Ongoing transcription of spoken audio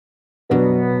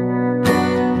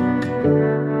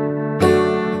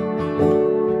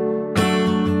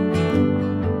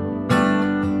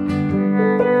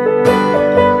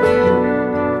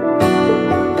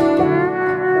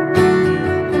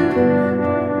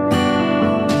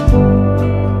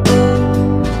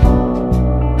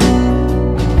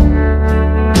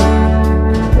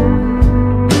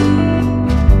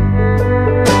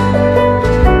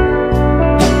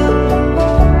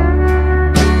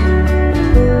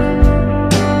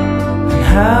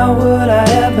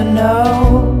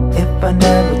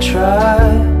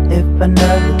I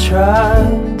never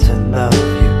tried to love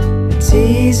you. It's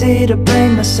easy to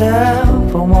blame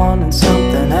myself for wanting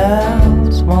something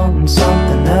else, wanting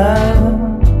something else.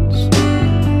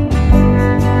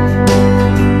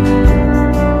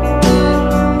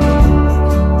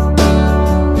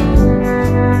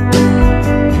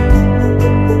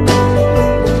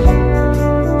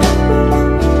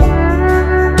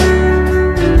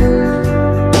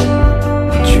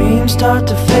 Start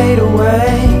to fade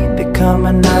away, become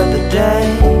another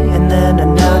day, and then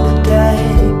another day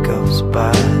goes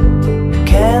by.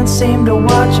 Can't seem to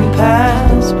watch him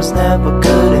pass. Was never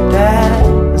good at that,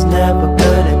 was never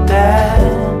good at that.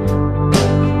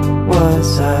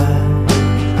 Was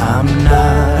I'm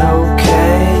not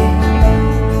okay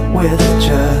with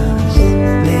just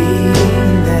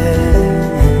leaving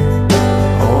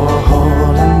or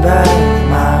holding back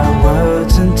my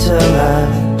words until I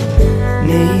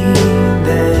need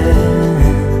them.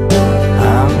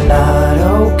 I'm not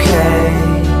okay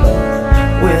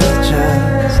with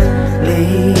just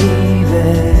leaving.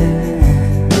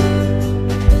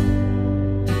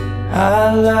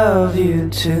 I love you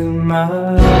too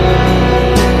much.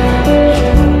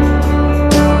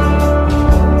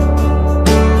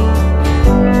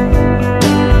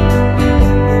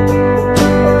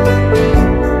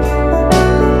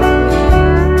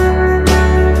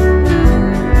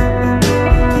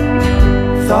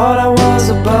 Thought I was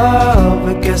above,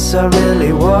 but guess I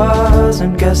really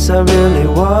wasn't, guess I really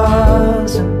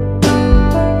wasn't.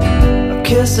 A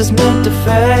kiss is meant to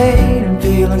fade, and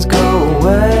feelings go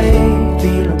away,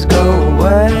 feelings go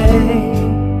away.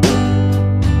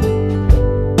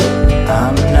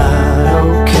 I'm not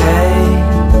okay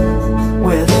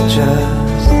with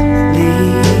just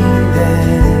leaving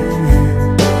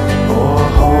or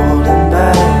holding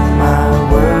back my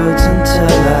words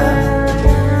until I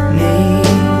need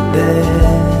them.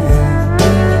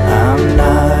 I'm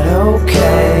not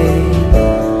okay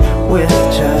with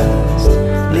just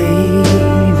leaving.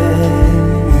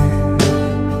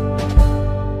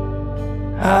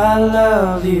 I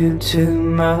love you too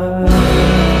much.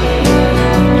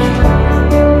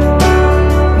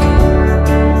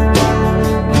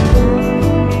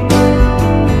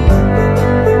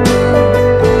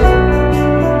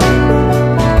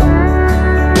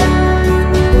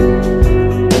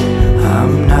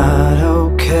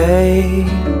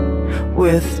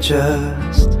 With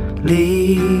just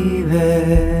leaving,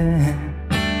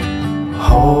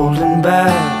 holding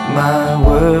back my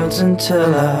words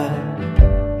until I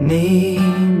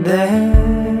need them.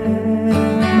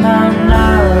 I'm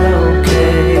not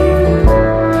okay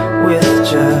with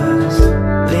just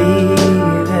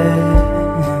leaving.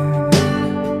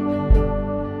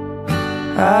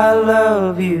 I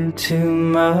love you too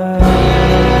much.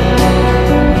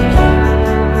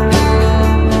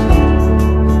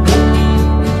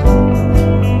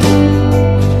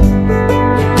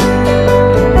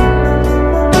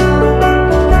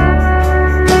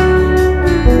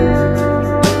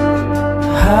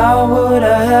 How would I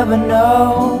ever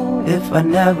know if I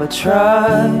never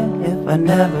tried, if I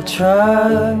never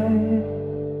tried?